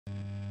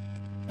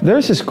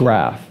There's this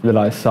graph that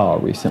I saw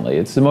recently.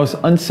 It's the most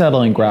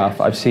unsettling graph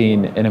I've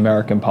seen in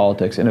American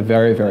politics in a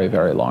very, very,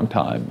 very long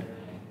time.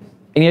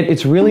 And yet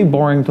it's really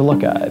boring to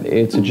look at.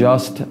 It's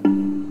just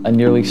a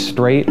nearly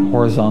straight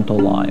horizontal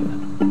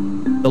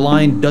line. The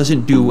line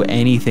doesn't do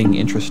anything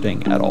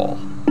interesting at all.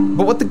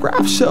 But what the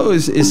graph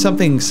shows is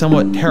something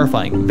somewhat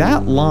terrifying.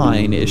 That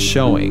line is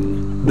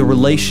showing the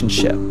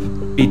relationship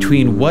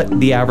between what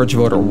the average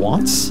voter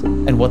wants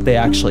and what they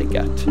actually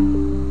get.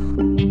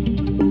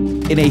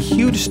 In a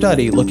huge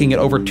study looking at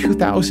over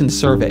 2,000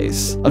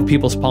 surveys of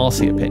people's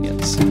policy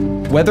opinions,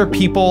 whether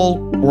people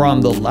were on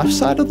the left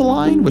side of the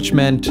line, which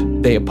meant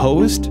they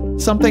opposed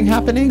something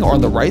happening, or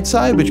on the right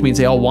side, which means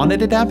they all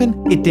wanted it to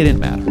happen, it didn't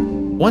matter.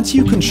 Once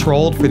you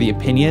controlled for the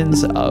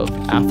opinions of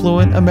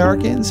affluent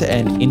Americans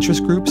and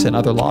interest groups and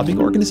other lobbying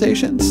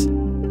organizations,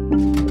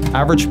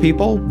 average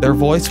people, their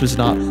voice was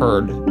not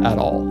heard at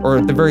all, or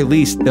at the very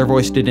least, their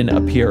voice didn't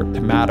appear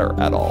to matter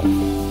at all.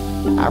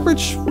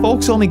 Average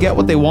folks only get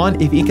what they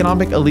want if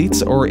economic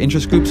elites or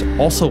interest groups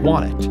also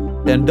want it.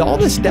 And all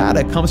this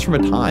data comes from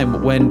a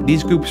time when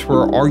these groups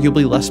were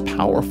arguably less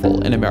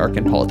powerful in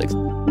American politics.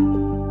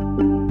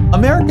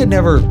 America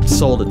never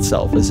sold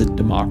itself as a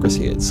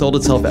democracy. It sold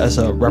itself as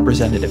a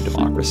representative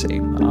democracy.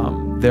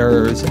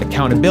 There's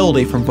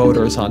accountability from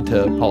voters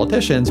onto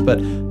politicians, but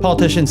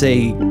politicians,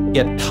 they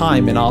get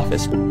time in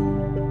office,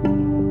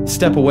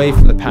 step away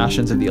from the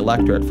passions of the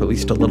electorate for at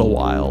least a little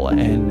while,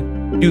 and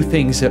do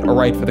things that are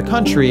right for the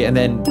country, and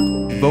then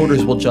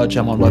voters will judge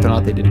them on whether or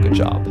not they did a good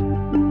job.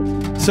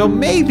 So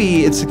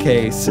maybe it's the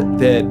case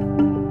that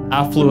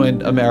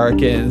affluent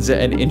Americans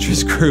and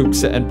interest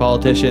groups and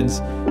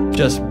politicians,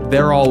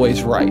 they're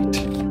always right.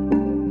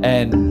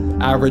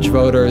 And average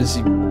voters,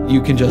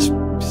 you can just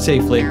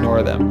safely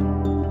ignore them.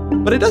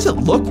 But it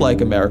doesn't look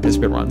like America's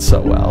been run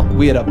so well.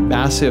 We had a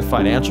massive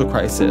financial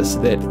crisis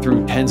that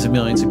threw tens of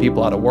millions of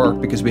people out of work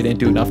because we didn't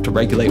do enough to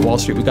regulate Wall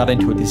Street. We got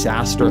into a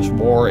disastrous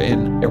war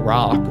in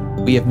Iraq.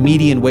 We have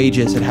median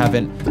wages that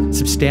haven't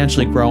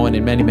substantially grown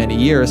in many, many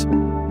years.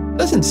 It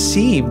doesn't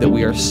seem that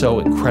we are so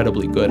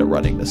incredibly good at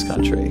running this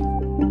country.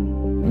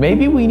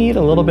 Maybe we need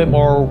a little bit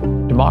more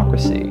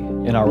democracy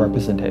in our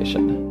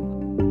representation.